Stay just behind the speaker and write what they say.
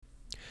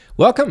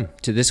Welcome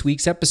to this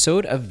week's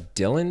episode of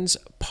Dylan's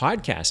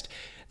podcast.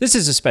 This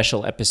is a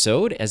special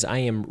episode as I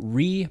am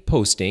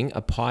reposting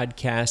a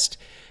podcast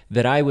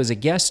that I was a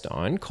guest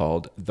on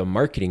called The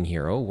Marketing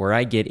Hero, where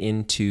I get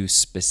into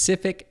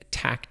specific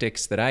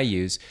tactics that I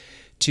use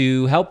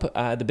to help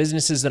the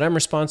businesses that I'm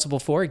responsible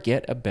for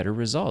get a better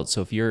result.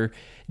 So if you're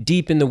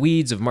deep in the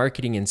weeds of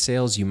marketing and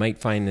sales, you might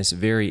find this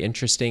very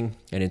interesting,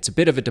 and it's a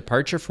bit of a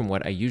departure from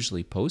what I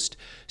usually post.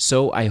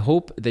 So I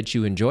hope that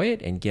you enjoy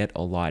it and get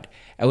a lot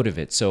out of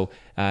it. So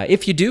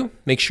if you do,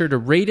 make sure to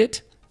rate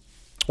it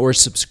or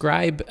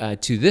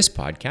subscribe to this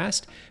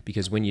podcast,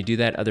 because when you do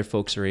that, other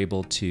folks are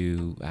able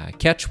to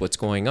catch what's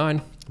going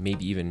on,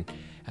 maybe even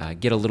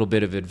get a little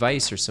bit of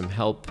advice or some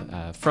help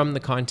from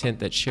the content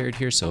that's shared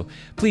here. So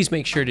please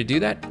make sure to do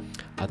that.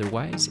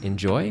 Otherwise,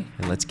 enjoy,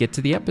 and let's get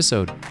to the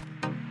episode.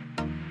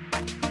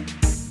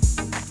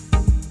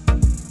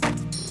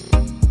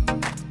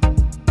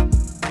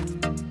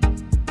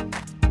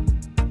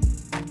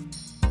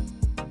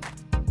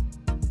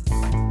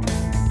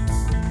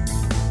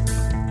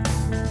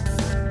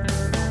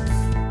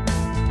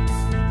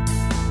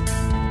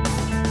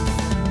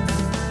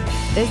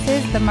 This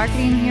is the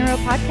Marketing Hero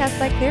podcast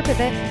by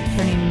ClearPivot,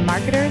 turning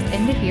marketers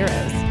into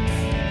heroes.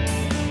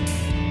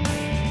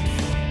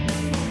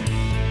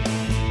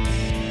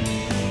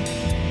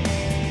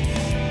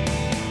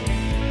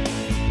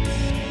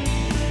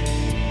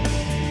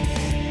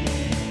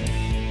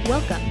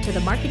 Welcome to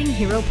the Marketing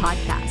Hero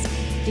podcast.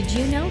 Did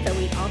you know that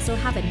we also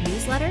have a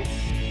newsletter?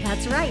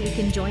 That's right, you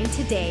can join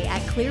today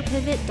at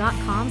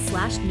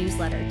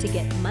clearpivot.com/newsletter to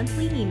get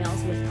monthly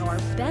emails with our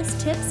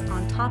best tips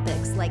on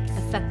topics like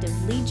effective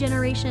lead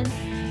generation,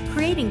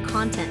 creating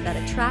content that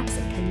attracts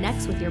and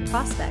connects with your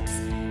prospects,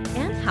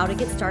 and how to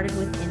get started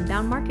with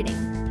inbound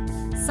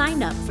marketing.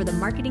 Sign up for the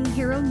Marketing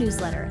Hero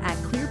newsletter at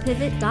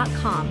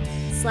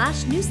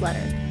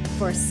clearpivot.com/newsletter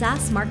for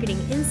SaaS marketing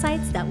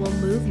insights that will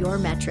move your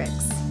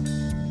metrics.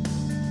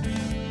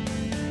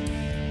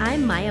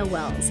 I'm Maya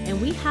Wells,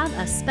 and we have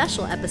a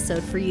special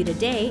episode for you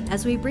today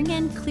as we bring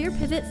in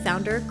ClearPivot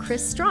founder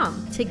Chris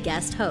Strom to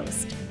guest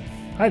host.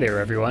 Hi there,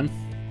 everyone.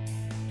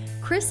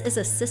 Chris is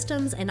a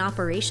systems and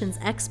operations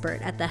expert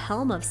at the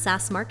helm of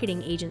SaaS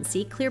marketing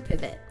agency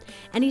ClearPivot,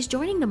 and he's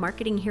joining the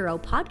Marketing Hero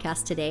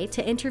podcast today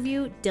to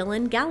interview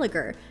Dylan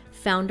Gallagher,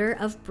 founder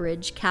of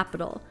Bridge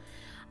Capital.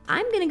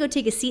 I'm going to go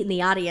take a seat in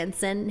the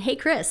audience, and hey,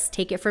 Chris,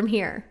 take it from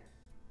here.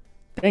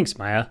 Thanks,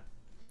 Maya.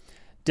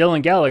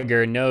 Dylan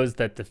Gallagher knows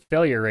that the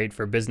failure rate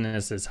for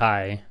business is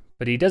high,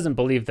 but he doesn't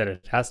believe that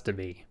it has to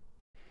be.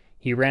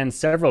 He ran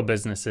several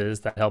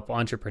businesses that help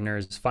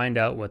entrepreneurs find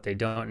out what they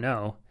don't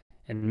know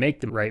and make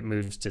the right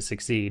moves to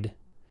succeed.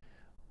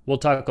 We'll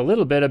talk a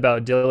little bit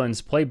about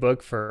Dylan's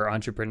playbook for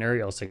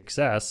entrepreneurial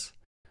success,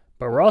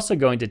 but we're also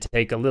going to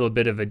take a little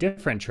bit of a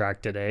different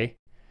track today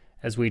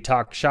as we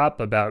talk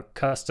shop about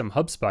custom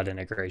HubSpot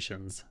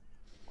integrations.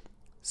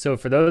 So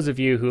for those of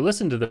you who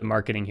listen to the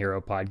Marketing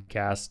Hero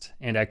podcast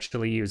and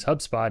actually use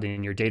HubSpot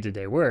in your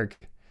day-to-day work,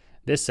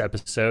 this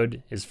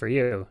episode is for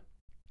you.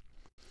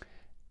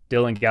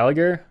 Dylan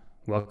Gallagher,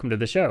 welcome to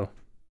the show.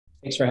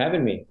 Thanks for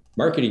having me.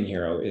 Marketing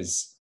Hero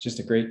is just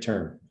a great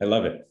term. I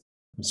love it.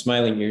 I'm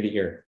smiling ear to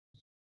ear.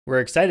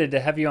 We're excited to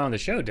have you on the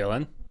show,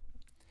 Dylan.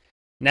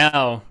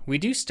 Now, we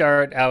do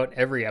start out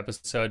every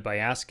episode by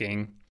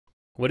asking,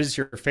 what is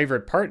your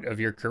favorite part of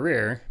your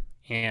career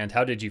and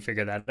how did you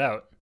figure that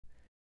out?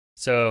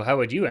 So how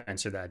would you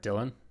answer that,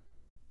 Dylan?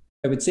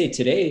 I would say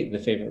today,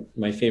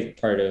 my favorite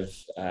part of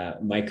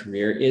my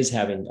career is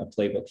having a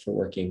playbook for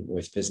working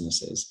with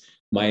businesses.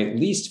 My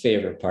least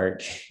favorite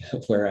part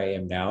of where I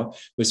am now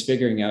was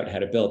figuring out how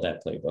to build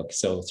that playbook.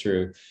 So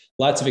through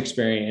lots of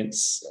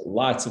experience,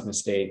 lots of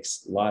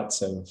mistakes,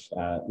 lots of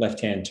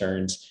left-hand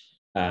turns,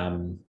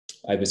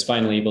 I was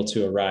finally able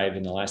to arrive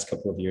in the last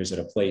couple of years at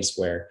a place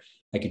where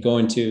I could go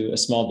into a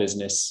small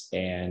business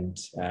and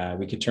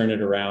we could turn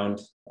it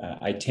around.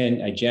 I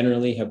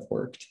generally have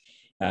worked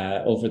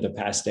over the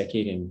past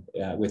decade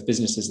with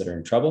businesses that are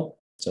in trouble.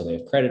 So they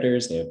have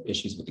creditors, they have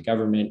issues with the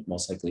government,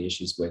 most likely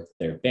issues with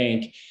their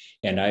bank.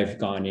 And I've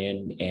gone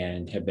in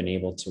and have been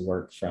able to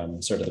work from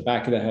sort of the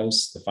back of the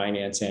house, the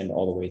finance end,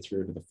 all the way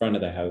through to the front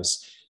of the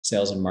house,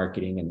 sales and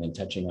marketing, and then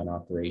touching on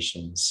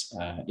operations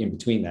in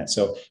between that.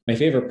 So my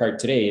favorite part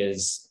today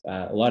is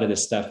a lot of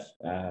this stuff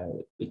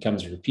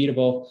becomes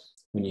repeatable.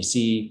 When you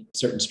see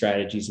certain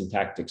strategies and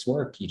tactics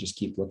work, you just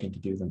keep looking to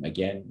do them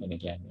again and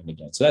again and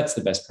again. So that's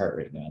the best part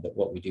right now, that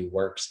what we do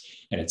works,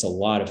 and it's a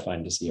lot of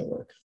fun to see it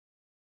work.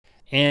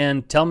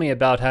 And tell me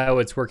about how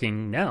it's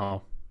working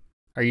now.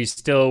 Are you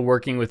still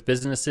working with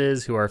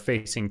businesses who are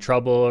facing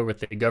trouble with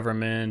the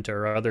government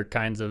or other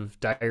kinds of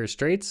dire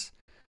straits?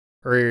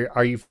 Or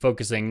are you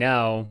focusing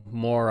now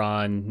more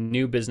on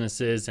new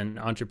businesses and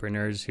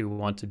entrepreneurs who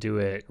want to do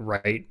it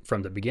right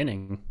from the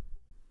beginning?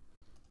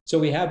 So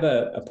we have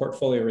a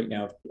portfolio right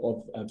now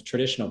of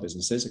traditional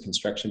businesses, a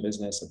construction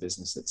business, a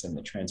business that's in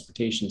the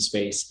transportation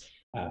space.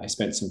 I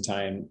spent some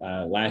time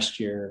last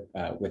year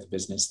with a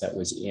business that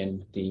was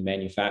in the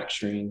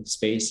manufacturing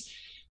space.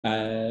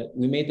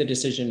 We made the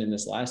decision in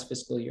this last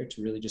fiscal year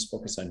to really just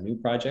focus on new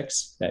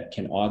projects that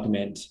can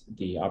augment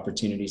the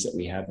opportunities that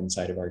we have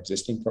inside of our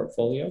existing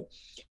portfolio.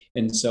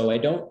 And so I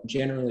don't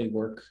generally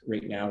work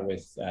right now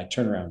with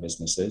turnaround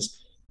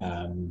businesses.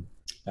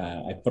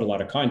 I put a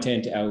lot of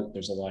content out.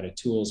 There's a lot of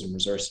tools and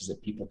resources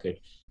that people could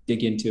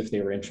dig into if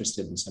they were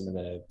interested in some of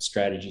the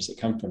strategies that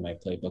come from my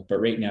playbook. But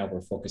right now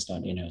we're focused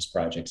on in-house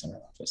projects in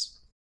our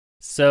office.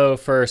 So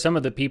for some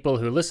of the people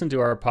who listen to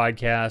our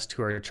podcast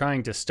who are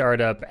trying to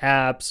start up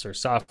apps or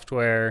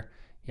software,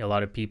 a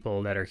lot of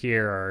people that are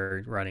here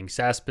are running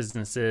SaaS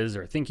businesses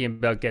or thinking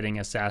about getting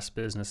a SaaS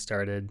business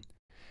started.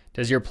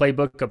 Does your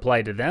playbook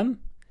apply to them?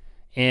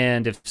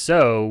 And if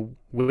so,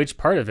 which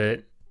part of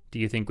it do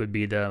you think would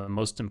be the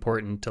most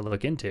important to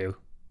look into?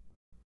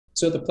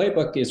 So the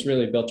playbook is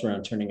really built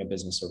around turning a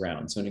business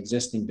around. So an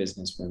existing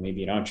business where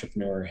maybe an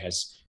entrepreneur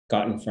has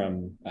gotten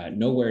from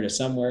nowhere to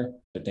somewhere,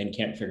 but then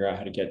can't figure out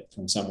how to get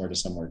from somewhere to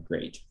somewhere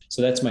great.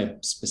 So that's my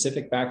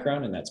specific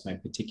background, and that's my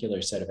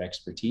particular set of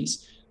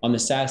expertise. On the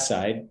SaaS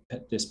side,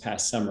 this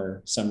past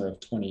summer of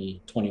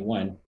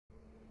 2021,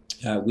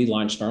 we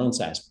launched our own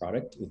SaaS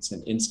product. It's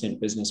an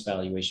instant business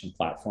valuation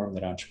platform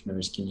that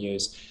entrepreneurs can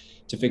use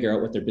to figure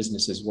out what their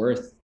business is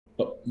worth,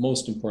 but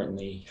most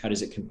importantly, how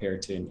does it compare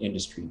to an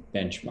industry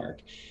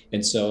benchmark?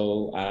 And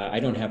so I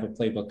don't have a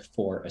playbook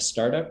for a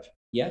startup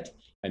yet.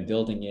 I'm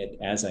building it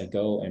as I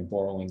go and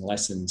borrowing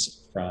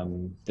lessons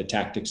from the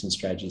tactics and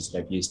strategies that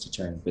I've used to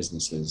turn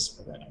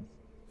businesses around.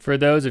 For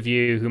those of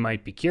you who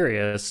might be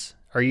curious,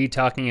 are you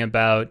talking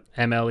about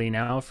MLE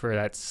Now for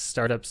that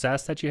startup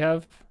SaaS that you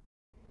have?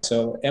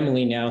 So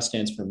MLE Now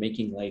stands for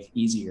Making Life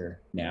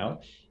Easier Now.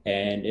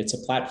 And it's a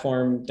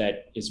platform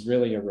that is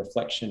really a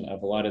reflection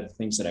of a lot of the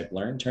things that I've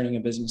learned turning a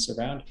business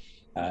around.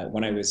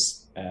 When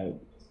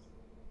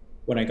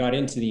I got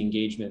into the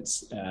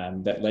engagements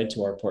that led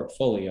to our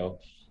portfolio,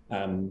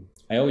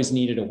 I always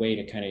needed a way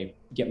to kind of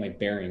get my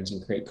bearings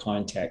and create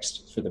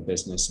context for the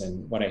business.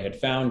 And what I had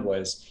found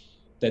was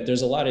that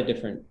there's a lot of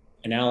different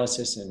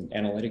analysis and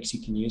analytics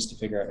you can use to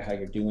figure out how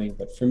you're doing.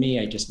 But for me,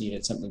 I just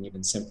needed something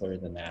even simpler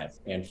than that.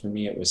 And for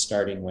me, it was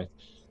starting with,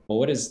 well,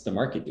 what is the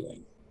market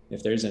doing?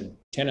 If there's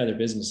 10 other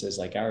businesses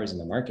like ours in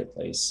the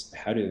marketplace,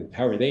 how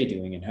are they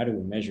doing, and how do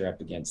we measure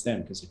up against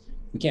them? Because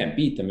we can't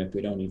beat them if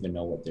we don't even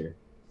know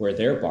where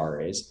their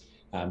bar is.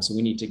 So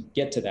we need to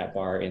get to that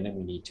bar, and then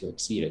we need to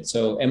exceed it.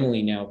 So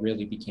MLE Now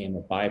really became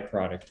a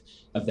byproduct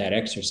of that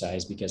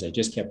exercise, because I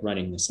just kept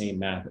running the same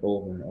math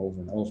over and over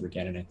and over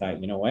again. And I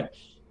thought, you know what?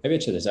 I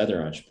bet you there's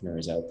other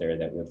entrepreneurs out there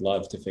that would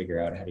love to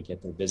figure out how to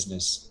get their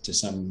business to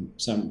some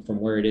from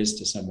where it is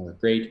to somewhere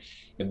great.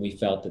 And we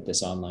felt that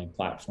this online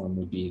platform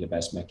would be the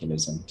best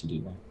mechanism to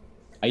do that.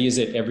 I use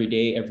it every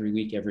day, every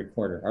week, every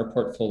quarter. Our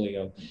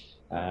portfolio,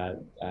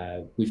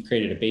 we've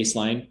created a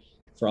baseline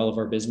for all of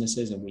our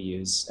businesses, and we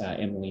use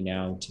MLE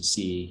Now to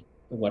see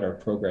what our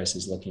progress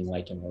is looking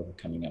like and where we're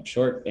coming up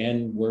short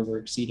and where we're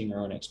exceeding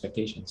our own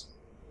expectations.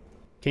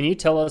 Can you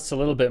tell us a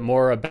little bit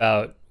more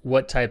about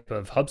what type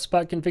of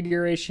HubSpot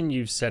configuration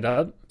you've set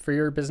up for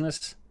your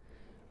business?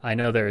 I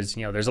know there's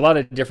a lot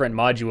of different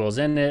modules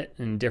in it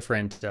and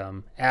different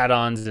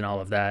add-ons and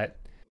all of that.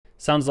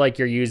 Sounds like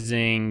you're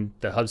using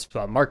the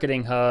HubSpot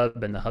Marketing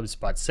Hub and the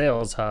HubSpot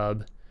Sales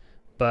Hub,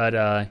 but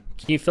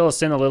can you fill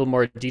us in a little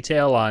more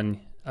detail on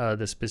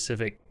the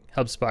specific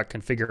HubSpot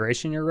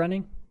configuration you're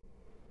running?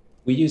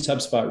 We use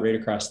HubSpot right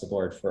across the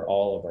board for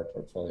all of our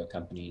portfolio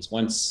companies.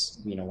 Once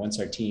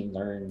our team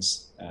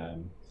learns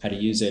how to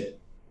use it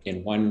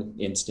in one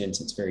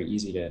instance, it's very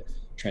easy to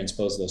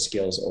transpose those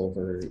skills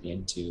over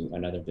into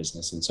another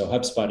business. And so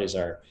HubSpot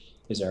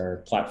is our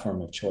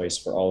platform of choice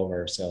for all of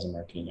our sales and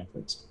marketing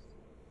efforts.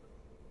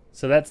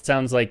 So that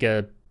sounds like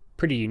a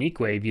pretty unique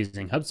way of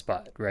using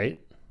HubSpot,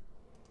 right?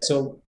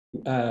 So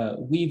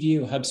we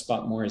view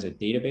HubSpot more as a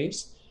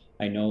database.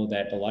 I know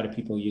that a lot of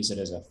people use it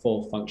as a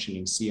full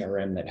functioning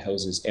CRM that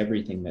houses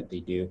everything that they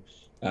do.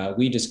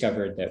 We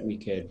discovered that we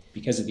could,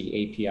 because of the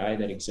API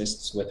that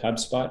exists with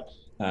HubSpot,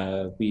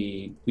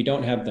 we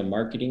don't have the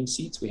marketing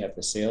seats, we have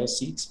the sales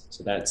seats.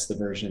 So that's the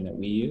version that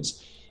we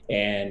use.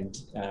 And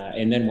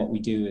then what we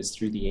do is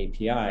through the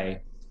API,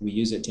 we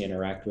use it to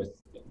interact with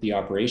the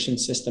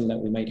operations system that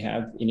we might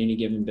have in any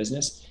given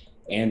business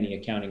and the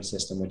accounting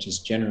system, which is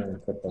generally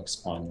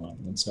QuickBooks Online.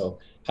 And so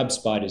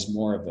HubSpot is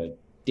more of a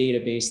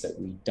database that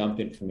we dump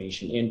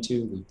information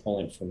into, we pull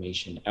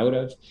information out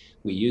of,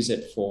 we use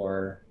it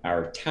for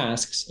our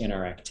tasks and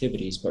our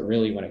activities, but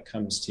really when it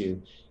comes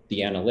to the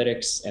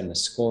analytics and the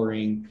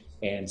scoring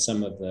and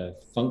some of the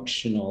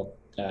functional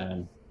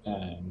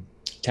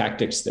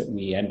tactics that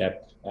we end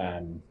up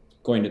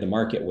going to the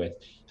market with,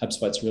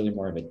 HubSpot's really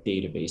more of a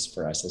database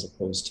for us as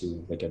opposed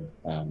to like a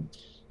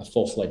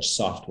full-fledged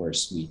software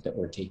suite that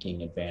we're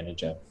taking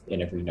advantage of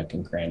in every nook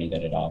and cranny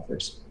that it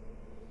offers.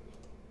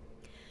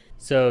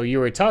 So you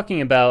were talking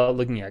about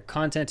looking at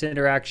content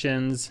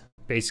interactions,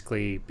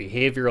 basically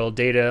behavioral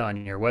data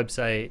on your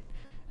website,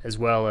 as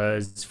well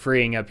as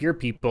freeing up your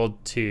people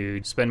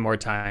to spend more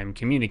time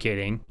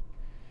communicating.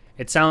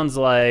 It sounds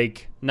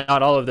like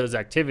not all of those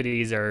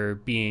activities are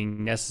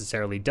being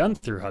necessarily done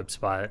through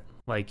HubSpot.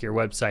 like your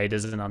website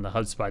isn't on the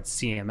HubSpot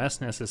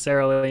CMS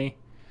necessarily.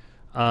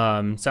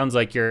 Sounds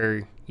like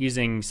you're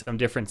using some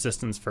different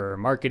systems for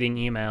marketing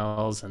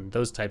emails and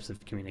those types of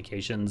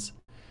communications.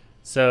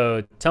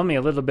 So tell me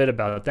a little bit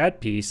about that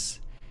piece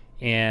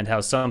and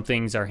how some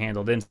things are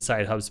handled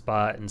inside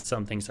HubSpot and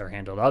some things are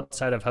handled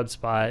outside of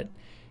HubSpot.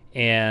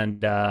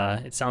 And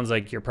it sounds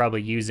like you're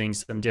probably using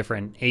some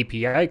different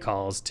API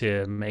calls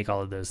to make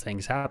all of those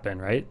things happen,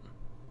 right?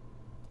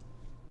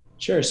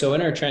 Sure. So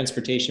in our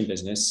transportation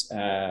business,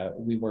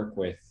 we work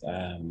with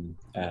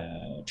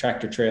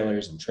tractor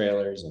trailers and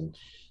trailers,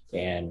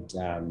 and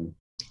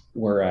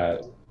we're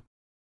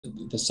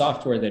the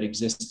software that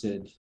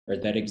existed or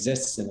that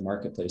exists in the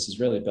marketplace is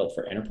really built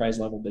for enterprise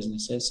level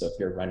businesses. So if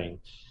you're running,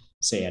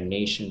 say, a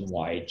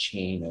nationwide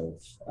chain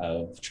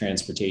of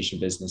transportation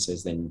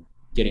businesses, then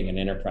getting an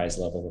enterprise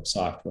level of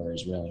software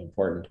is really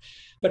important.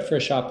 But for a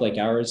shop like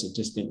ours, it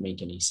just didn't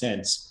make any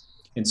sense.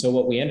 And so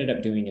what we ended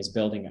up doing is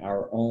building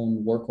our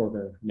own work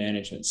order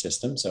management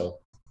system. So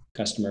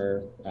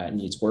customer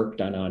needs work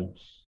done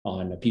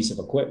on a piece of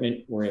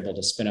equipment. We're able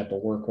to spin up a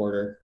work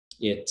order.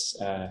 It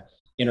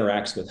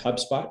interacts with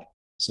HubSpot.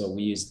 So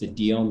we use the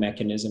deal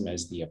mechanism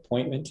as the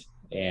appointment,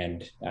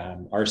 and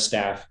our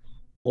staff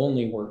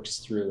only works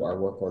through our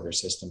work order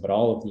system, but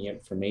all of the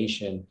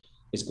information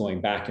is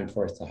going back and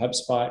forth to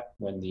HubSpot.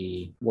 When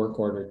the work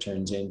order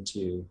turns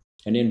into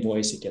an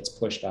invoice, it gets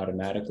pushed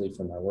automatically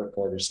from our work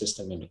order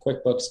system into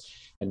QuickBooks.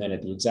 And then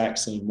at the exact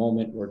same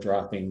moment, we're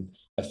dropping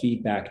a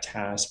feedback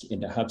task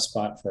into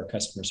HubSpot for our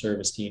customer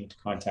service team to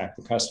contact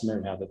the customer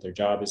now that their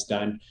job is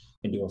done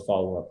and do a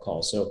follow-up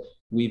call. So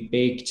we've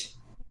baked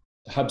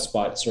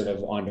HubSpot sort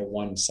of onto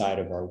one side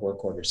of our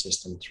work order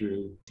system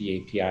through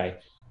the API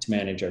to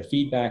manage our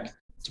feedback,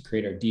 to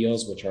create our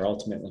deals, which are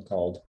ultimately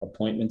called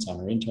appointments on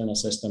our internal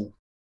system.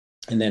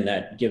 And then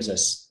that gives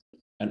us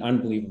an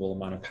unbelievable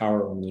amount of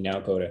power when we now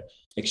go to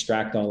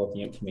extract all of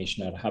the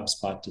information out of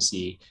HubSpot to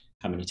see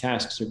how many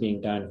tasks are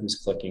being done, who's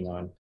clicking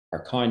on our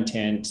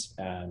content,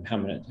 how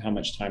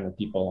much time are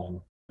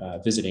people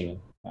on visiting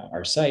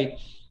our site,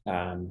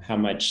 how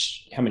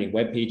many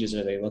web pages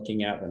are they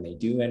looking at when they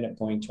do end up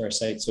going to our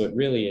site. So it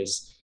really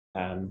is,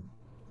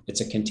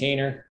 it's a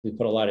container. We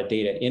put a lot of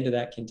data into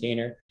that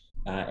container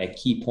at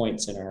key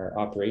points in our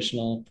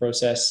operational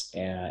process,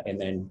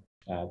 and then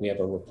we have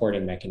a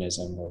reporting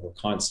mechanism where we're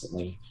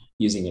constantly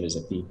using it as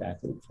a feedback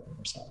loop for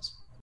ourselves.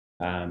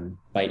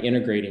 By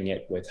integrating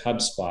it with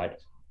HubSpot,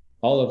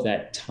 all of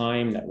that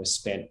time that was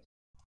spent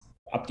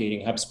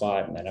updating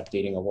HubSpot and then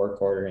updating a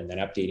work order and then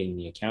updating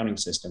the accounting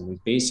system, we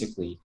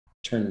basically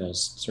turned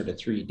those sort of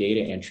 3 data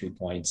entry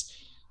points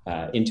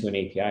into an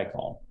API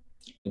call.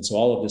 And so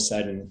all of a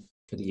sudden,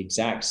 for the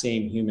exact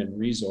same human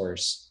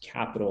resource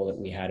capital that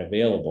we had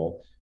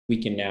available,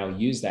 we can now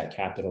use that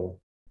capital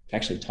to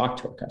actually talk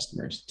to our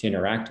customers, to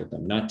interact with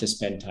them, not to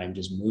spend time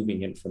just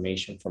moving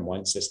information from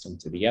one system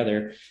to the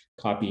other,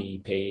 copy,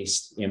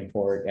 paste,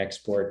 import,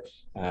 export.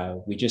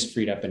 We just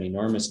freed up an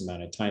enormous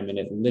amount of time, and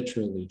it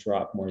literally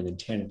dropped more than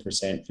 10%,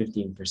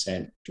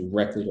 15%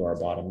 directly to our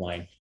bottom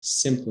line,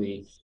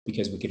 simply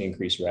because we could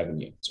increase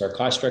revenue. So our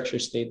cost structure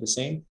stayed the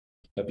same,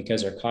 but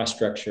because our cost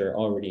structure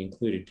already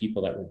included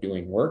people that were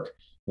doing work,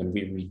 when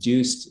we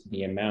reduced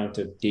the amount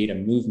of data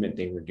movement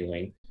they were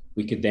doing,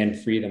 we could then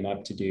free them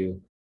up to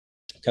do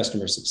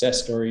customer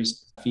success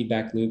stories,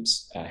 feedback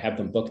loops, have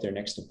them book their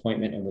next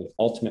appointment, and we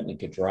ultimately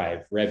could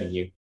drive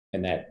revenue.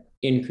 And that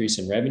increase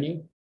in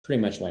revenue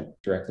pretty much went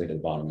directly to the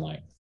bottom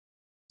line.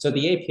 So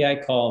the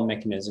API call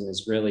mechanism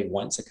is really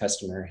once a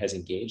customer has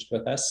engaged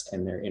with us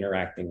and they're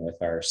interacting with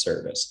our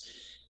service.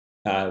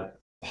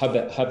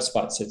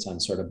 HubSpot sits on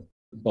sort of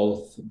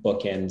both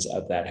bookends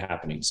of that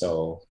happening.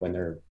 So when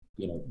they're,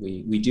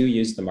 we do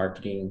use the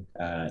marketing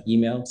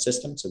email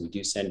system. So we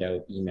do send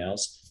out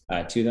emails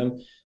to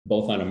them,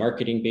 both on a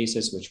marketing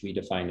basis, which we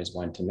define as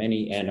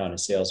one-to-many, and on a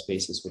sales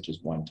basis, which is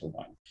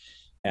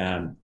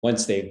one-to-one.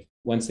 Once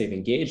they've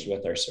engaged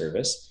with our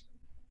service,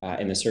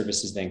 and the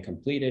service is then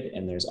completed,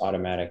 and there's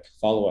automatic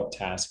follow-up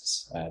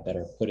tasks that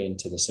are put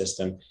into the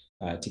system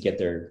to get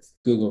their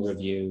Google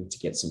review, to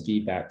get some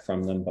feedback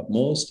from them, but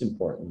most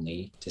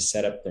importantly, to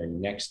set up their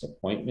next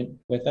appointment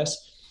with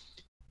us.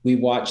 We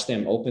watch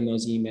them open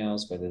those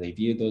emails, whether they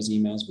view those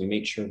emails. We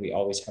make sure we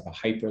always have a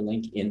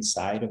hyperlink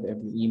inside of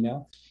every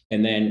email.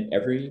 And then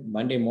every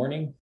Monday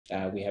morning,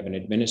 we have an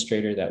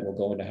administrator that will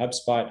go into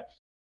HubSpot,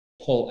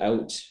 pull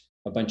out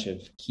a bunch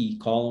of key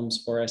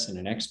columns for us in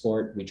an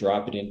export. We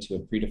drop it into a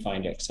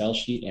predefined Excel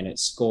sheet, and it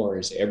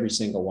scores every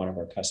single one of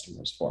our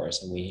customers for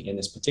us. And in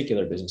this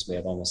particular business, we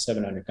have almost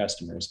 700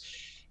 customers.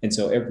 And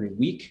so every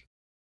week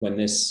when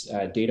this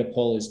data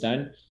pull is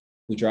done,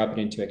 we drop it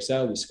into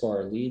Excel, we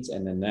score our leads,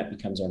 and then that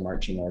becomes our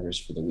marching orders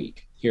for the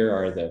week. Here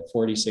are the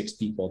 46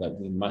 people that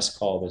we must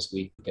call this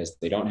week because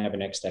they don't have a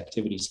next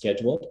activity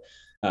scheduled,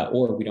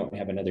 or we don't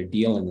have another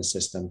deal in the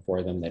system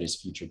for them that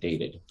is future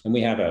dated. And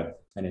we have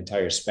an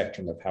entire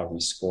spectrum of how we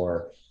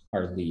score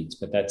our leads,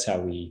 but that's how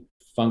we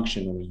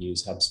function when we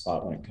use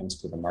HubSpot when it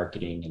comes to the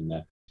marketing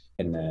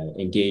and the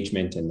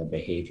engagement and the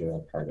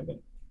behavioral part of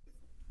it.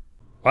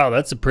 Wow,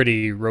 that's a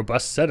pretty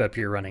robust setup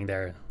you're running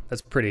there.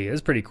 That's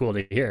pretty cool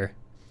to hear.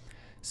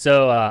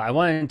 So I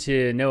wanted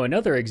to know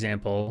another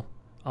example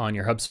on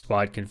your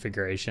HubSpot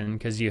configuration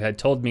because you had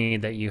told me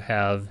that you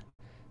have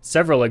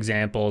several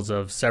examples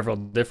of several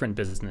different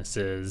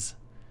businesses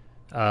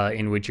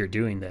in which you're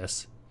doing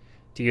this.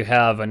 Do you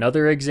have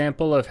another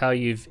example of how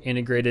you've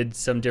integrated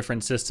some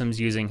different systems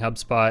using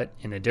HubSpot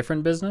in a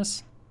different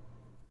business?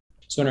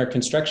 So in our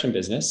construction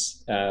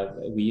business,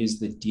 we use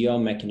the deal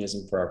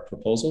mechanism for our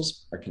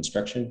proposals, our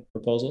construction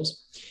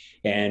proposals.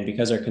 And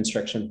because our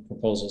construction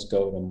proposals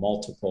go to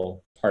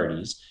multiple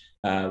parties,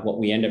 what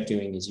we end up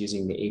doing is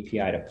using the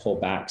API to pull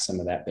back some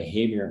of that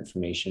behavior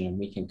information, and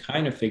we can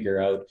kind of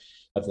figure out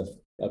of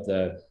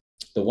the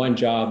one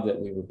job that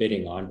we were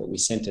bidding on, but we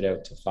sent it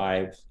out to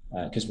 5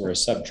 because we're a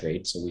sub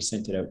trade, so we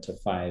sent it out to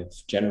 5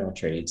 general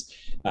trades.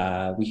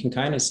 We can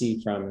kind of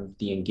see from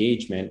the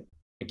engagement,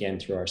 again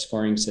through our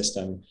scoring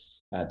system,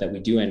 that we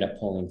do end up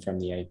pulling from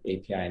the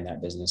API in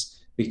that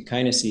business. We can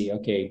kind of see,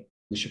 okay,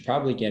 we should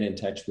probably get in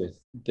touch with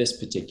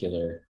this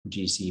particular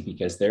GC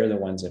because they're the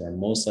ones that are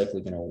most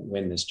likely going to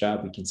win this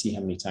job. We can see how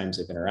many times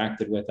they've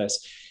interacted with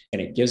us,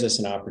 and it gives us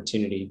an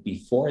opportunity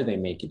before they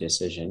make a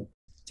decision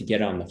to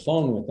get on the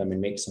phone with them and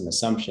make some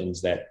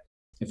assumptions that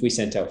if we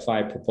sent out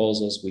 5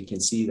 proposals, we can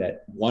see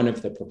that one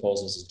of the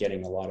proposals is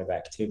getting a lot of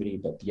activity,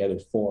 but the other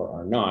 4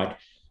 are not.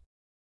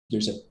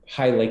 There's a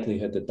high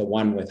likelihood that the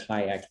one with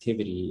high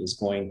activity is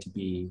going to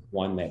be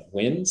one that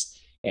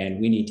wins.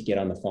 And we need to get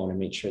on the phone and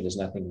make sure there's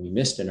nothing we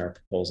missed in our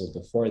proposal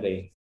before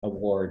they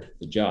award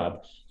the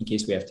job, in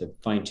case we have to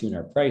fine tune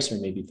our price or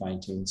maybe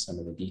fine tune some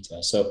of the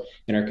details. So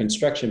in our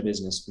construction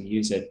business, we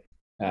use it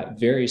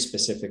very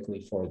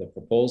specifically for the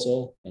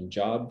proposal and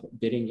job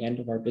bidding end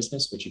of our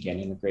business, which again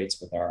integrates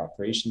with our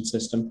operation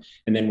system.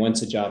 And then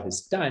once a job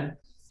is done,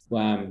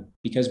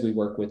 because we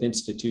work with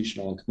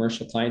institutional and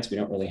commercial clients, we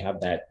don't really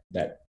have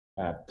that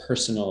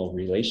personal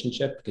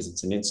relationship because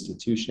it's an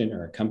institution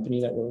or a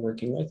company that we're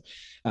working with.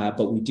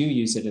 But we do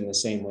use it in the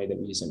same way that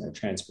we use it in our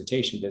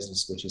transportation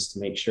business, which is to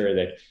make sure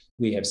that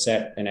we have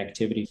set an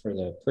activity for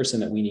the person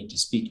that we need to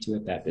speak to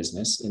at that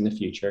business in the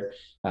future.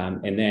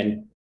 And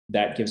then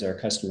that gives our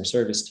customer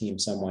service team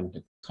someone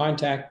to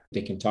contact.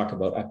 They can talk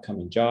about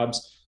upcoming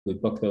jobs. We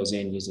book those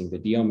in using the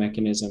deal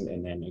mechanism.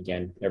 And then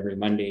again, every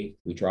Monday,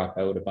 we drop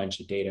out a bunch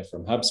of data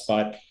from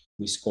HubSpot.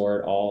 We score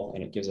it all,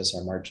 and it gives us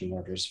our marching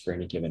orders for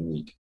any given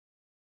week.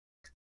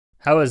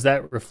 How is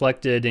that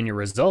reflected in your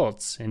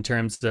results in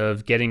terms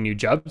of getting new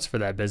jobs for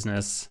that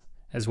business,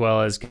 as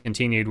well as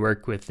continued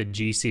work with the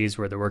GCs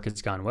where the work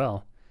has gone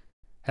well?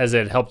 Has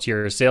it helped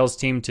your sales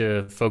team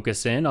to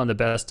focus in on the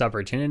best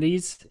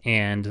opportunities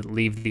and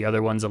leave the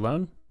other ones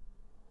alone?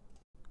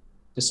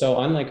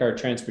 So unlike our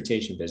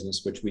transportation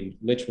business, which we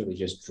literally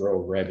just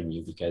drove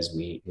revenue because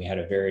we had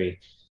a very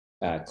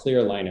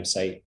clear line of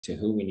sight to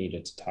who we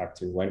needed to talk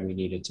to, when we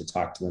needed to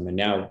talk to them. And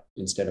now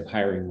instead of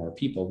hiring more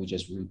people, we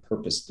just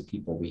repurposed the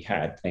people we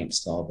had, thanks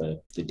to all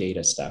the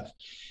data stuff.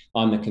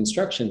 On the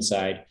construction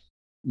side,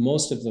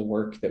 most of the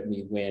work that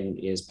we win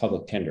is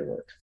public tender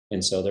work.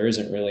 And so there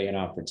isn't really an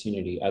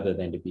opportunity other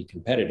than to be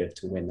competitive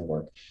to win the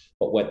work.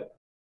 But what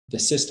the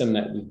system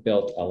that we've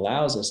built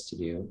allows us to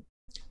do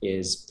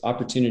is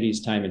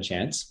opportunities, time, and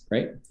chance,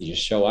 right? You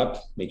just show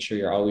up, make sure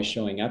you're always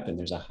showing up, and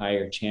there's a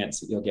higher chance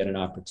that you'll get an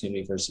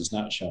opportunity versus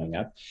not showing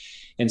up.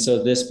 And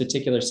so this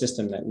particular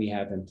system that we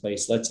have in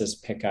place lets us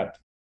pick up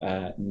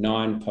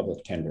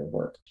non-public tender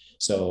work.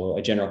 So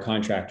a general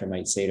contractor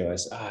might say to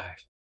us,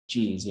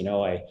 geez,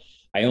 I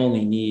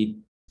only need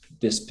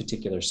this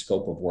particular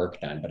scope of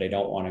work done, but I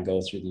don't want to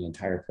go through the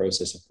entire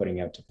process of putting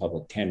out to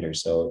public tender.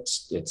 So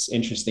it's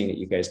interesting that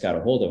you guys got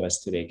a hold of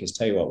us today, because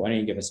tell you what, why don't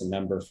you give us a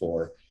number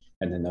for,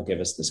 and then they'll give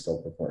us the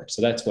scope of work.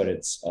 So that's what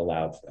it's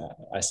allowed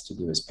us to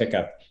do, is pick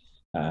up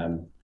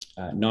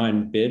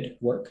non-bid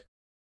work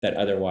that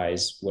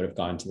otherwise would have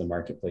gone to the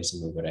marketplace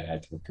and we would have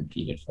had to have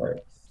competed for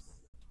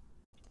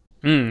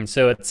it.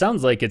 So it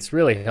sounds like it's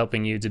really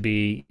helping you to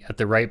be at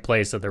the right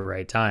place at the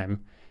right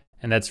time.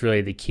 And that's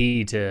really the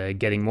key to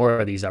getting more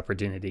of these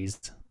opportunities.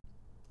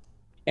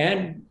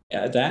 And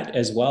that,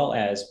 as well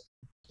as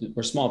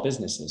we're small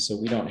businesses, so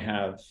we don't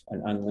have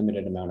an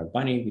unlimited amount of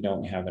money. We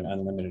don't have an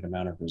unlimited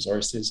amount of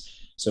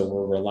resources. So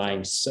we're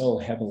relying so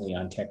heavily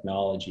on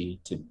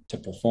technology to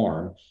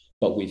perform,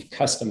 but we've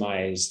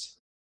customized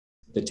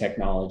the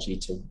technology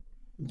to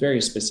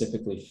very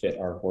specifically fit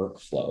our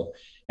workflow.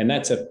 And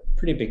that's a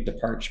pretty big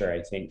departure,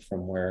 I think,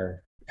 from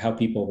how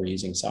people were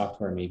using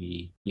software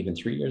maybe even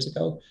 3 years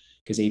ago,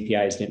 because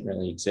APIs didn't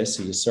really exist.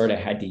 So you sort of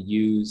had to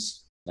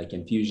use, like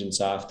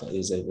Infusionsoft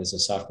is a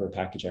software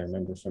package I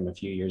remember from a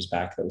few years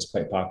back that was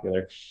quite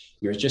popular.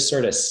 You're just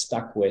sort of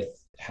stuck with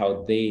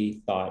how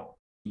they thought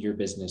your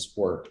business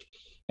worked.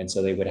 And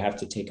so they would have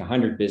to take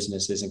 100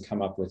 businesses and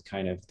come up with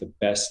kind of the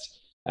best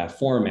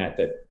format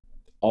that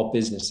all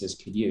businesses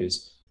could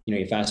use.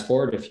 You fast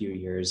forward a few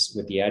years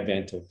with the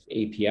advent of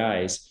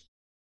APIs,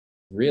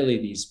 really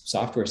these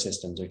software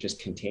systems are just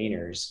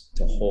containers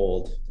to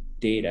hold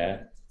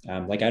data.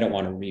 Like I don't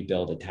want to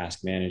rebuild a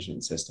task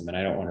management system, and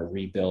I don't want to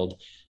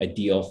rebuild a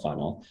deal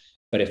funnel.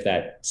 But if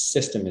that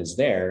system is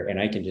there and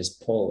I can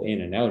just pull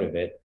in and out of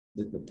it,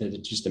 there's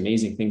just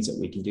amazing things that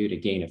we can do to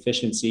gain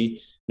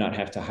efficiency, not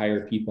have to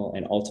hire people,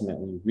 and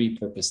ultimately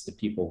repurpose the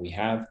people we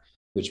have,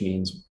 which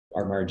means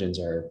our margins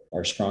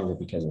are stronger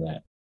because of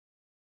that.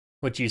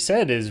 What you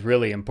said is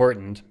really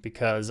important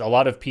because a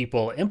lot of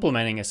people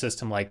implementing a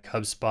system like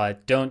HubSpot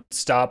don't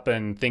stop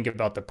and think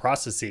about the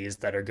processes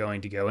that are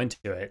going to go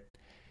into it.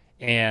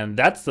 And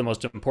that's the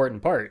most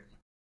important part.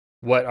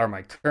 What are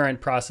my current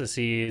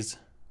processes?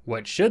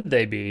 What should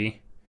they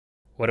be?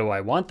 What do I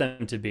want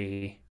them to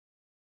be?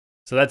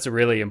 So that's a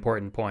really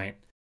important point.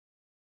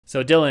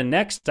 So Dylan,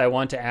 next I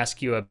want to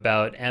ask you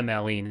about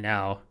MLE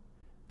Now,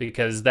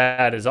 because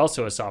that is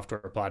also a software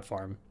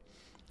platform.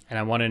 And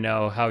I want to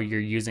know how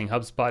you're using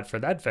HubSpot for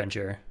that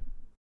venture.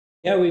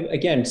 Yeah, we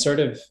again sort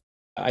of,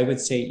 I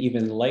would say,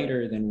 even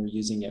lighter than we're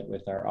using it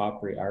with our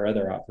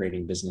other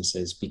operating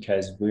businesses,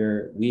 because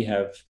we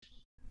have,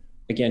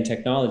 again,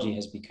 technology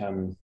has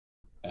become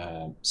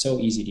so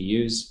easy to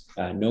use.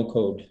 No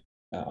code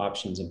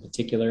options in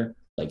particular,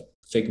 like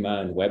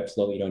Figma and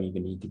Webflow. You don't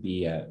even need to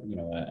be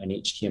an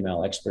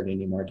HTML expert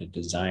anymore to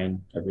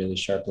design a really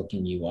sharp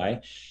looking UI.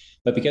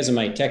 But because of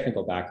my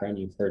technical background,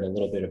 you've heard a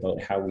little bit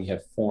about how we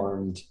have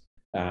formed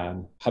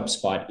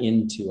HubSpot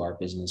into our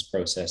business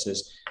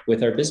processes.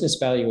 With our business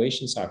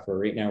valuation software,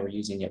 right now we're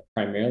using it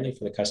primarily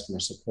for the customer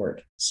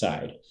support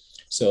side.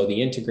 So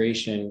the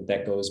integration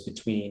that goes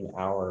between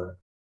our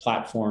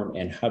platform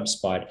and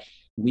HubSpot,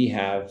 we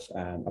have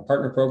a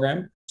partner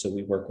program. So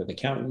we work with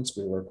accountants,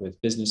 we work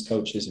with business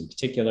coaches in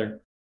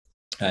particular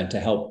to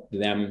help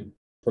them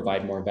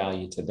provide more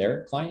value to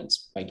their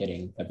clients by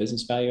getting a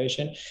business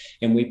valuation.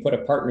 And we put a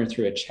partner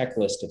through a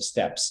checklist of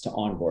steps to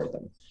onboard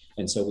them.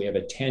 And so we have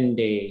a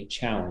 10-day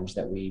challenge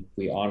that we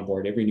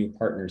onboard every new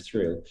partner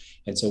through.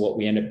 And so what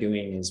we end up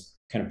doing is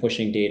kind of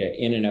pushing data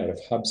in and out of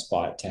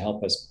HubSpot to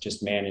help us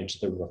just manage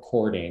the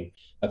recording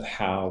of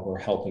how we're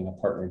helping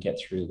a partner get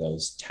through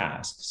those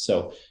tasks.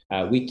 So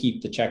we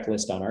keep the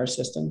checklist on our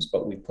systems,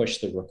 but we push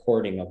the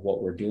recording of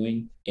what we're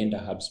doing into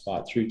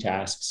HubSpot through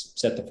tasks,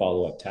 set the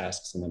follow-up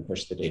tasks, and then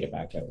push the data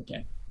back out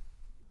again.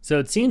 So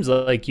it seems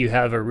like you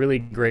have a really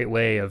great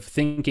way of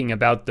thinking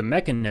about the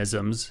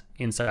mechanisms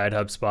inside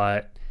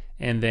HubSpot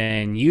and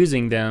then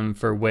using them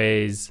for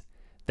ways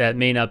that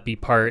may not be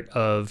part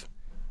of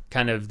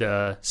kind of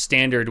the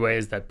standard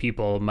ways that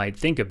people might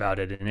think about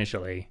it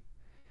initially.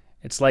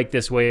 It's like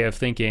this way of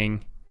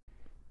thinking,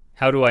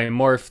 how do I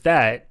morph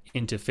that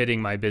into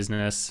fitting my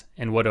business,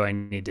 and what do I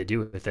need to do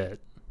with it?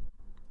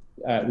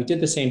 We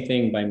did the same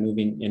thing by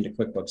moving into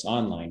QuickBooks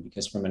Online,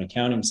 because from an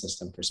accounting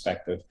system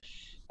perspective,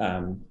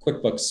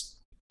 QuickBooks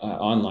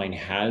Online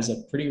has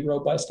a pretty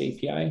robust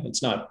API.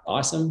 It's not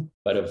awesome,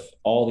 but of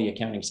all the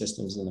accounting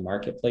systems in the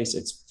marketplace,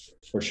 it's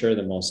for sure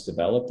the most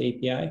developed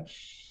API.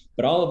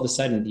 But all of a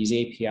sudden, these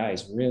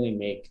APIs really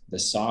make the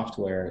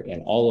software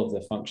and all of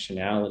the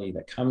functionality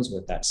that comes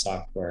with that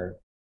software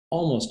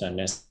almost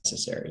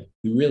unnecessary.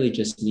 You really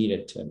just need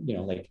it to,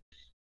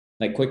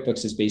 like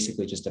QuickBooks is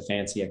basically just a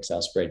fancy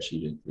Excel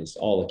spreadsheet. It's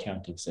all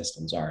accounting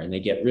systems are, and they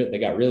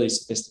got really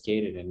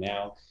sophisticated, and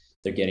now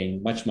they're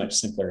getting much, much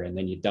simpler. And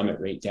then you dumb it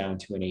right down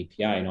to an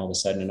API, and all of a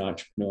sudden an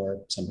entrepreneur,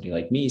 somebody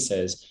like me,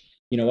 says,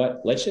 you know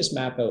what, let's just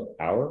map out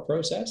our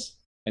process,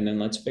 and then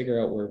let's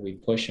figure out where we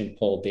push and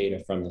pull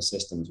data from the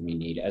systems we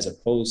need, as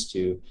opposed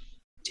to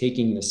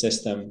taking the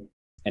system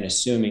and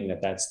assuming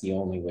that that's the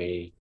only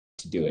way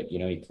to do it. You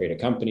create a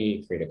company,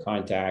 you create a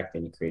contact,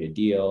 then you create a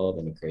deal,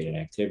 then you create an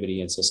activity.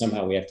 And so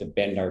somehow we have to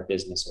bend our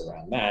business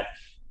around that.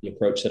 The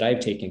approach that I've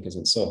taken, because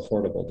it's so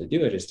affordable to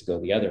do it, is to go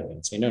the other way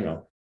and say,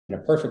 no, in a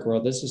perfect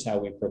world, this is how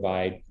we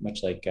provide,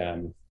 much like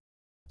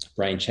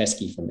Brian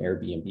Chesky from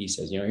Airbnb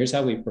says, here's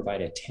how we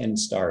provide a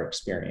 10-star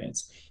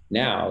experience.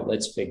 Now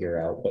let's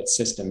figure out what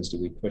systems do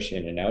we push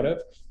in and out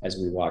of as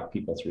we walk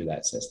people through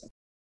that system.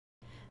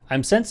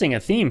 I'm sensing a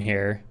theme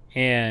here,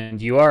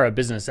 and you are a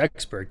business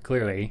expert,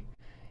 clearly.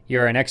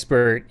 You're an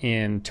expert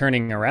in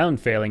turning around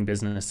failing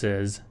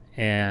businesses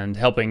and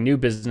helping new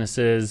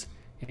businesses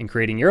and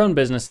creating your own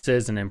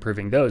businesses and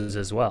improving those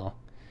as well.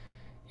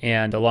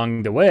 And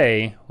along the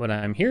way, what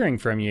I'm hearing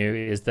from you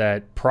is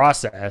that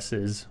process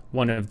is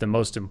one of the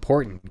most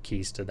important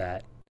keys to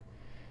that.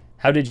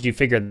 How did you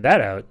figure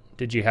that out?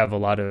 Did you have a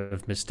lot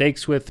of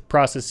mistakes with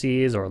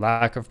processes or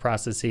lack of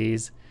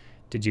processes?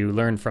 Did you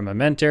learn from a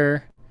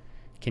mentor?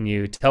 Can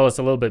you tell us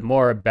a little bit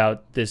more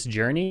about this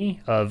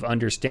journey of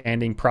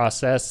understanding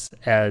process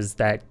as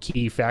that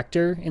key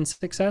factor in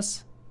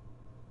success?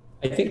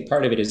 I think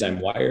part of it is I'm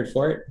wired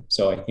for it.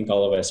 So I think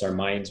all of us, our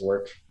minds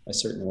work a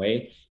certain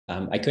way.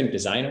 I couldn't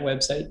design a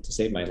website to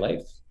save my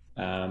life,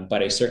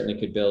 but I certainly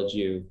could build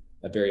you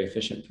a very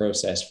efficient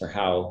process for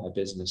how a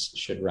business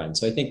should run.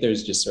 So I think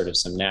there's just sort of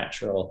some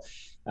natural,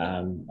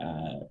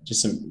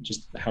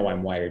 just how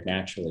I'm wired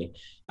naturally.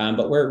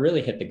 But where it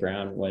really hit the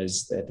ground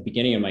was at the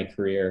beginning of my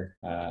career.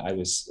 I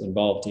was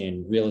involved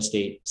in real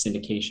estate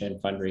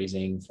syndication,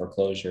 fundraising,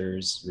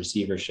 foreclosures,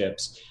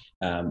 receiverships.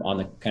 on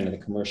the kind of the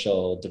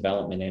commercial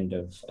development end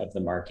of the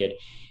market.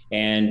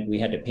 And we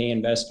had to pay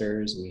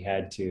investors. We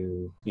had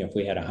to, if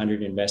we had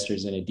 100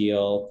 investors in a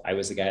deal, I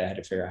was the guy that had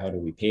to figure out how do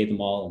we pay them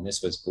all. And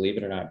this was, believe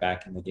it or not,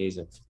 back in the days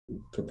of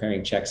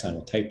preparing checks on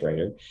a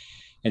typewriter.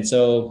 And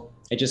so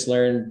I just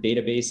learned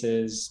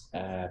databases.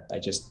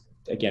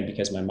 Again,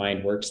 because my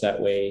mind works that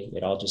way,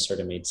 it all just sort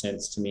of made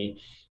sense to me.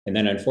 And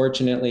then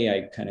unfortunately,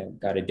 I kind of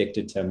got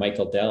addicted to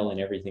Michael Dell and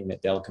everything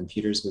that Dell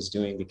Computers was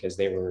doing, because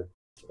they were,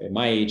 at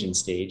my age and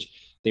stage,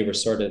 they were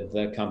sort of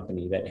the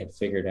company that had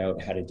figured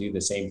out how to do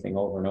the same thing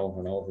over and over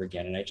and over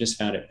again. And I just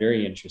found it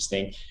very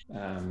interesting.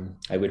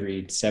 I would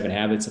read 7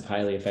 Habits of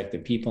Highly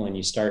Effective People, and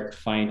you start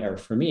or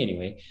for me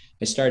anyway,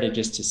 I started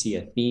just to see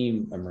a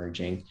theme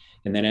emerging.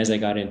 And then as I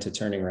got into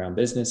turning around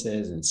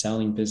businesses and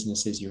selling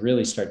businesses, you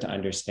really start to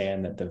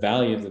understand that the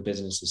value of the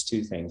business is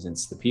 2 things.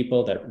 It's the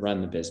people that run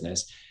the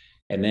business,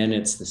 and then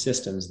it's the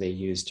systems they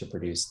use to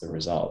produce the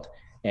result.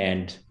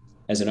 And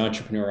as an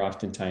entrepreneur,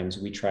 oftentimes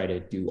we try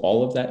to do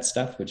all of that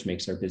stuff, which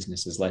makes our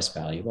businesses less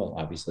valuable,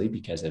 obviously,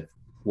 because if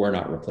we're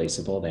not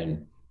replaceable,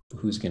 then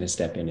who's going to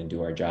step in and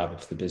do our job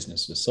if the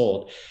business was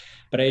sold?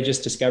 But I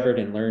just discovered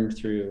and learned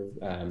through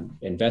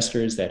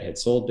investors that had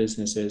sold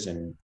businesses,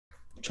 and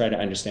try to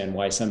understand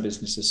why some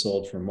businesses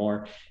sold for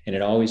more. And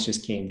it always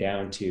just came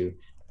down to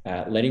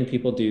letting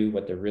people do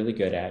what they're really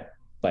good at,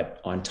 but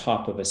on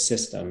top of a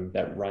system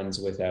that runs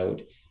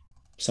without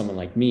someone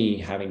like me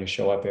having to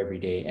show up every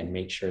day and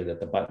make sure that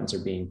the buttons are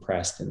being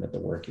pressed and that the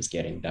work is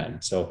getting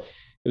done. So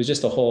it was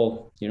just a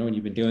whole, when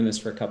you've been doing this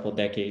for a couple of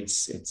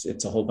decades,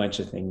 it's a whole bunch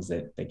of things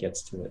that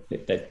gets to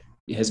it, that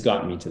has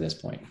gotten me to this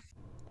point.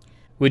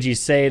 Would you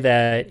say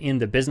that in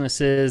the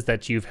businesses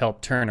that you've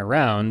helped turn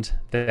around,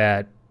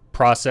 that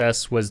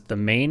process was the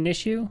main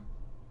issue?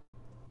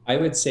 I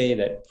would say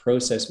that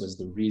process was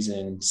the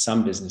reason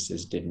some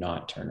businesses did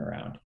not turn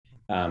around,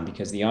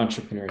 because the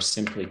entrepreneurs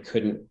simply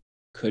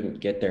couldn't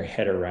get their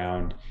head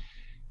around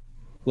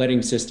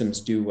letting systems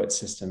do what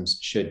systems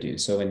should do.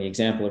 So in the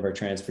example of our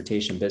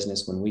transportation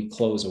business, when we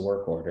close a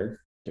work order,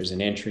 there's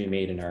an entry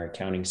made in our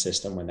accounting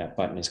system when that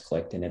button is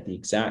clicked. And at the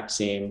exact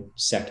same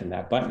second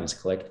that button is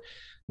clicked,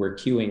 we're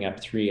queuing up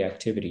 3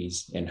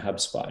 activities in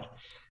HubSpot.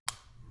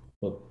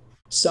 Well,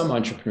 some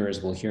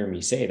entrepreneurs will hear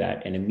me say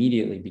that and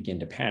immediately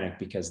begin to panic,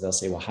 because they'll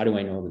say, well, how do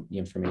I know that the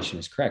information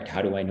is correct?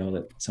 How do I know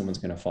that someone's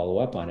going to follow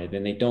up on it?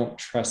 And they don't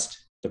trust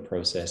the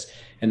process.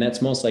 And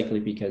that's most likely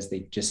because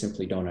they just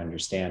simply don't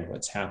understand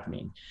what's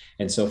happening.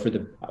 And so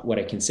what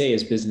I can say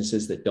is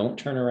businesses that don't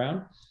turn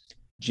around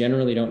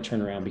generally don't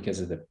turn around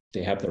because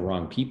they have the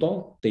wrong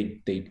people.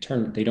 They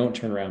don't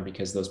turn around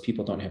because those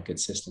people don't have good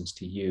systems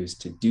to use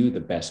to do the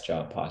best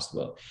job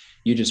possible.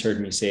 You just heard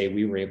me say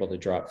we were able to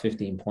drop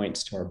 15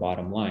 points to our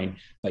bottom line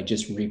by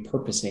just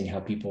repurposing how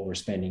people were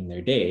spending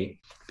their day,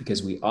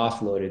 because we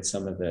offloaded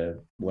some of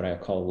the, what I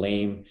call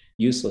lame,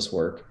 useless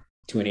work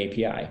to an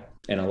API,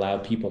 and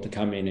allowed people to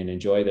come in and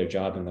enjoy their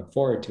job and look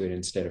forward to it,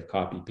 instead of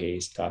copy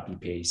paste,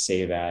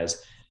 save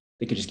as.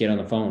 They could just get on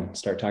the phone,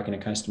 start talking to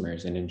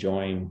customers and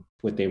enjoying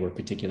what they were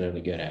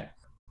particularly good at.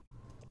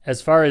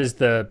 As far as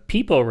the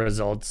people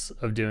results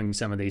of doing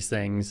some of these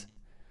things,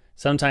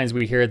 sometimes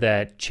we hear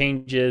that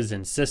changes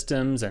in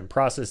systems and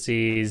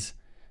processes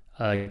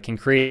can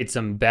create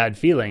some bad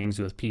feelings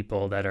with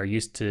people that are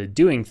used to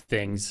doing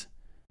things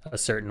a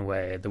certain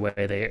way, the way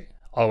they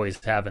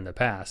always have in the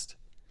past.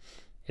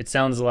 It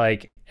sounds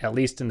like, at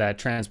least in that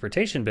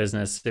transportation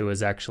business, it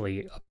was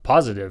actually a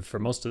positive for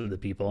most of the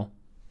people.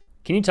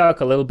 Can you talk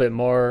a little bit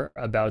more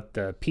about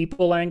the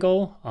people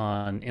angle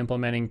on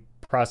implementing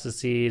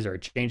processes or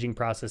changing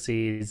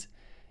processes,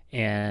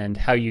 and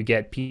how you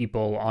get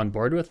people on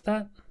board with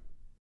that?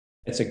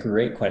 It's a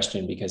great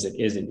question, because it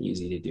isn't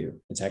easy to do.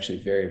 It's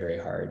actually very, very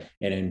hard.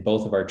 And in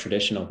both of our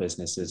traditional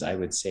businesses, I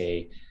would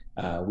say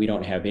we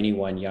don't have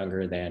anyone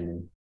younger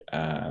than,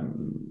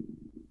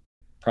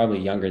 probably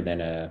younger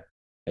than a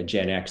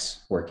Gen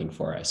X working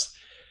for us.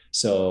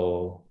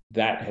 So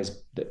that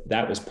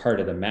was part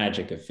of the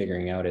magic of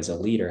figuring out as a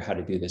leader how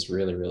to do this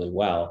really, really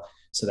well,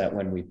 so that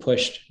when we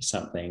pushed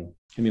something,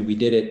 we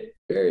did it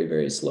very,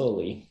 very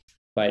slowly,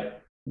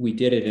 but we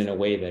did it in a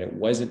way that it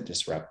wasn't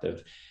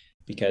disruptive.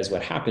 Because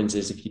what happens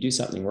is, if you do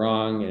something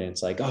wrong and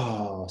it's like,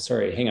 oh,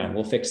 sorry, hang on,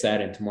 we'll fix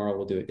that, and tomorrow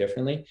we'll do it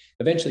differently,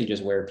 eventually you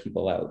just wear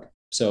people out.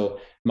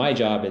 So my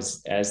job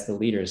is, as the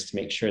leader, is to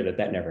make sure that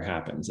that never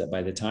happens, that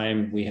by the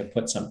time we have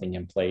put something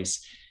in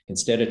place,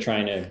 instead of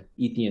trying to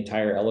eat the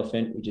entire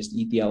elephant, we just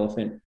eat the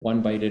elephant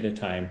one bite at a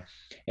time,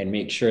 and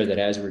make sure that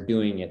as we're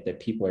doing it, that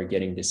people are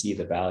getting to see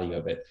the value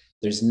of it.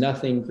 There's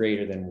nothing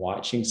greater than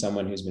watching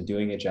someone who's been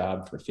doing a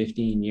job for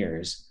 15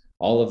 years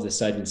all of a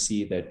sudden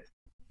see that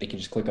they can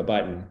just click a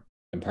button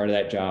and part of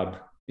that job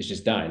is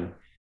just done.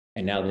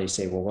 And now they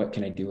say, well, what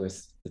can I do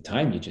with the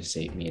time you just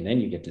saved me? And then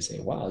you get to say,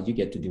 wow, you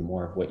get to do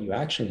more of what you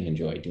actually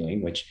enjoy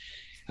doing, which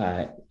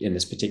in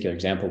this particular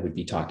example would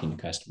be talking to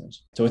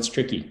customers. So it's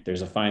tricky.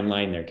 There's a fine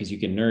line there, because you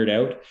can nerd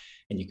out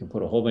and you can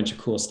put a whole bunch of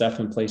cool stuff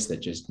in place that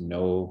just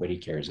nobody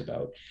cares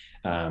about.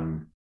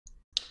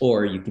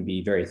 Or you can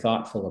be very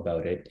thoughtful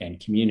about it and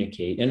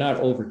communicate and not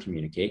over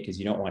communicate, because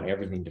you don't want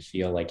everything to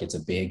feel like it's a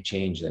big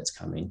change that's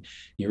coming.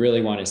 You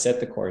really want to set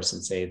the course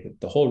and say that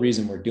the whole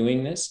reason we're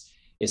doing this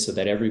is so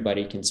that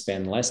everybody can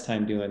spend less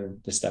time doing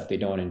the stuff they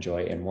don't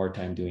enjoy and more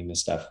time doing the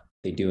stuff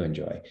they do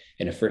enjoy.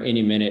 And if for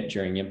any minute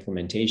during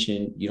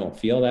implementation you don't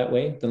feel that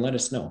way, then let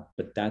us know.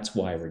 But that's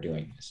why we're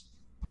doing this.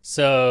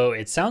 So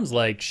it sounds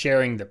like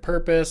sharing the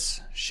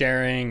purpose,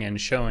 sharing and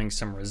showing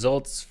some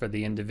results for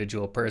the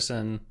individual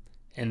person,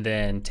 and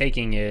then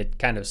taking it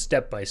kind of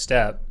step by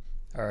step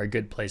are a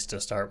good place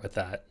to start with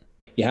that.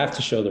 You have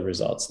to show the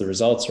results. The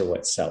results are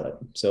what sell it.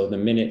 So the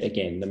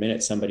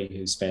minute somebody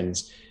who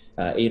spends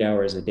 8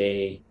 hours a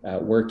day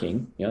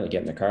working, they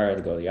get in the car,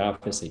 they go to the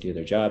office, they do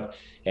their job.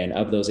 And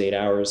of those 8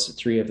 hours,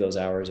 3 of those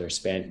hours are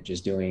spent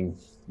just doing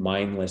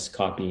mindless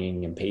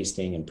copying and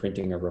pasting and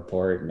printing a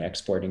report and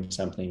exporting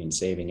something and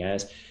saving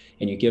as,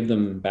 and you give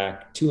them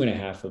back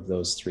 2.5 of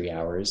those 3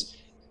 hours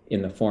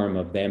in the form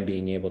of them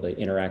being able to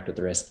interact with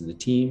the rest of the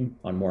team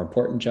on more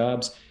important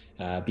jobs,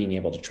 being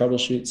able to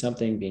troubleshoot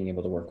something, being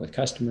able to work with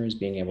customers,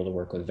 being able to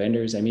work with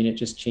vendors. I mean, it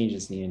just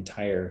changes the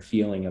entire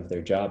feeling of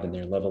their job and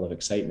their level of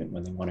excitement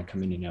when they want to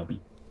come in and now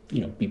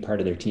be part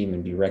of their team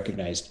and be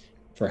recognized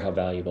for how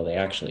valuable they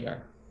actually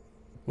are.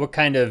 What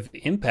kind of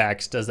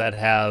impacts does that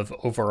have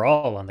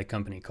overall on the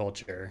company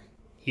culture,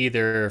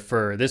 either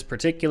for this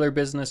particular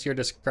business you're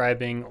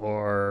describing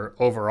or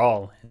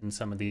overall in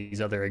some of these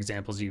other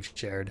examples you've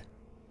shared?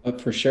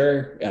 For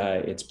sure,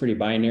 it's pretty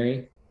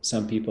binary.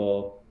 Some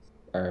people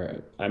are,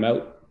 I'm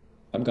out,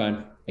 I'm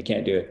gone, I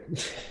can't do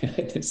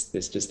it.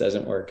 This just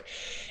doesn't work.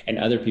 And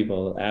other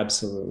people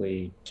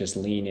absolutely just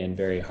lean in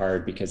very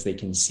hard because they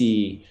can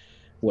see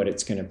what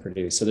it's going to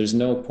produce. So there's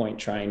no point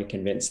trying to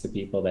convince the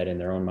people that in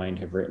their own mind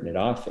have written it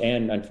off.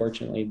 And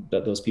unfortunately,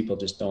 those people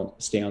just don't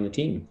stay on the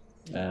team.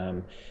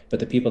 But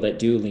the people that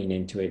do lean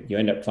into it, you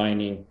end up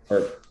finding,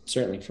 or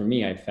certainly for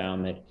me, I've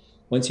found that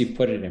once you've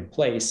put it in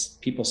place,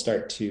 people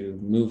start to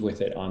move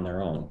with it on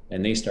their own,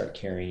 and they start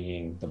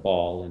carrying the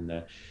ball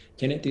and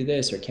can it do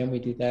this, or can we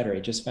do that? Or I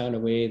just found a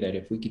way that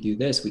if we could do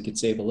this, we could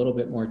save a little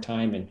bit more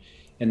time.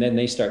 And then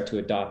they start to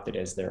adopt it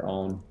as their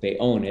own. They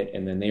own it,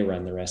 and then they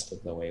run the rest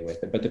of the way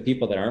with it. But the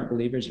people that aren't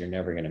believers, you're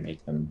never going to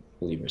make them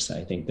believers. So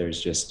I think there's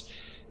just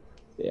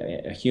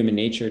human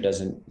nature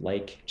doesn't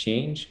like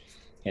change,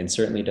 and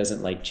certainly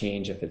doesn't like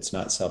change if it's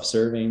not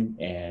self-serving.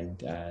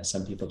 And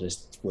some people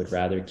just would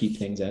rather keep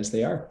things as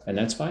they are, and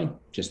that's fine.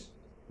 Just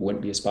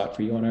wouldn't be a spot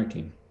for you on our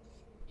team.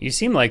 You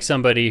seem like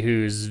somebody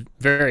who's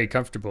very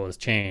comfortable with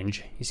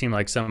change. You seem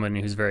like someone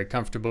who's very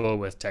comfortable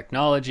with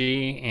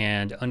technology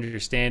and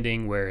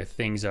understanding where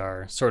things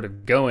are sort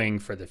of going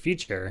for the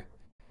future.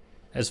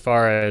 As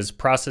far as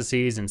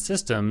processes and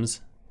systems,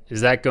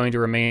 is that going to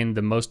remain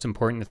the most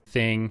important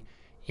thing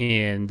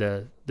in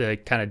the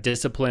kind of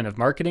discipline of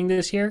marketing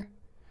this year?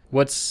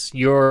 What's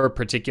your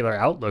particular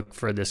outlook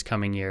for this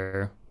coming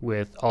year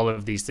with all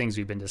of these things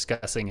we've been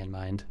discussing in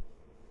mind?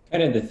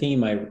 Kind of the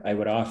theme I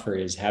would offer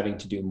is having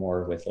to do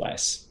more with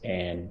less.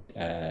 And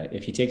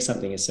if you take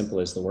something as simple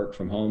as the work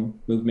from home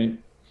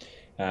movement,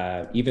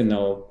 even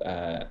though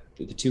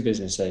the two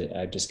businesses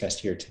I've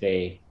discussed here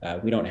today,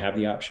 we don't have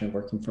the option of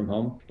working from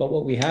home. But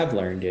what we have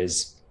learned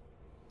is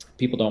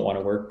people don't want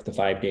to work the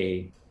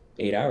 5-day,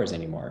 8 hours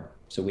anymore.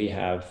 So we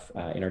have,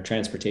 in our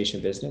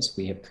transportation business,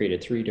 we have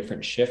created 3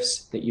 different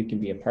shifts that you can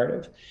be a part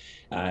of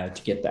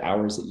to get the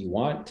hours that you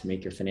want, to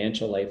make your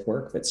financial life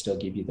work, but still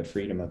give you the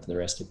freedom of the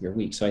rest of your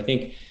week. So I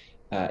think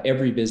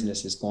every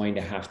business is going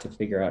to have to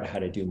figure out how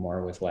to do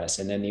more with less.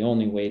 And then the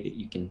only way that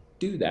you can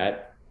do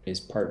that is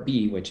part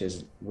B, which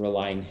is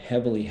relying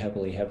heavily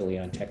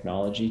on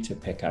technology to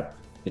pick up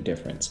the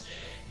difference.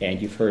 And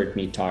you've heard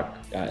me talk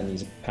in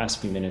these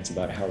past few minutes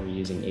about how we're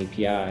using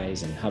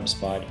APIs and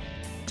HubSpot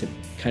to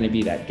kind of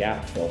be that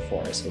gap fill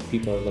for us. So if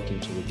people are looking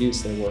to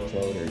reduce their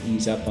workload or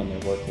ease up on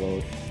their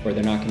workload, or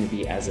they're not going to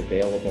be as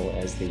available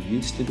as they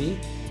used to be,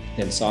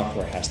 then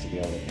software has to be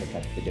able to pick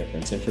up the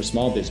difference. And for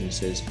small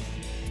businesses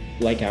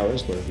like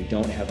ours, where we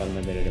don't have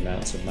unlimited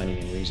amounts of money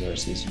and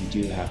resources, you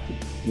do have to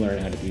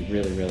learn how to be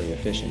really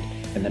efficient.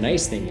 And the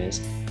nice thing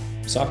is,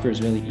 software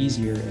is really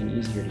easier and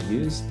easier to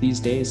use these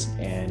days,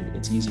 and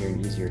it's easier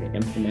and easier to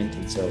implement.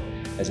 And so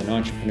as an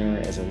entrepreneur,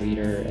 as a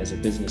leader, as a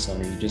business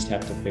owner, you just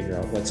have to figure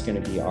out what's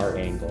going to be our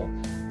angle.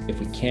 If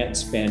we can't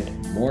spend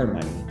more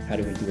money, how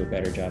do we do a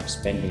better job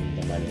spending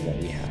the money that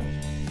we have?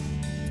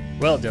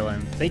 Well,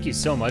 Dylan, thank you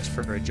so much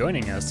for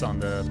joining us on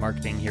the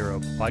Marketing Hero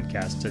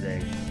podcast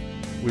today.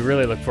 We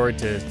really look forward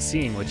to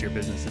seeing what your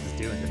businesses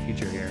do in the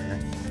future here.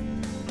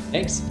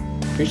 Thanks.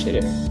 Appreciate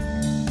it.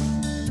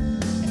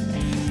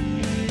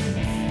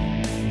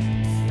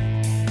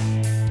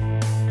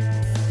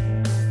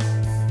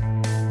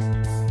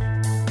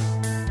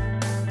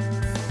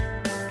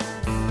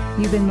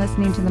 You've been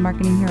listening to the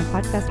Marketing Hero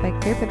podcast by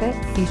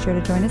ClearPivot. Be sure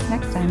to join us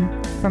next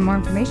time. For more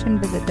information,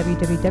 visit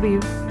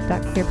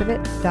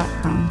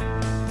www.clearpivot.com.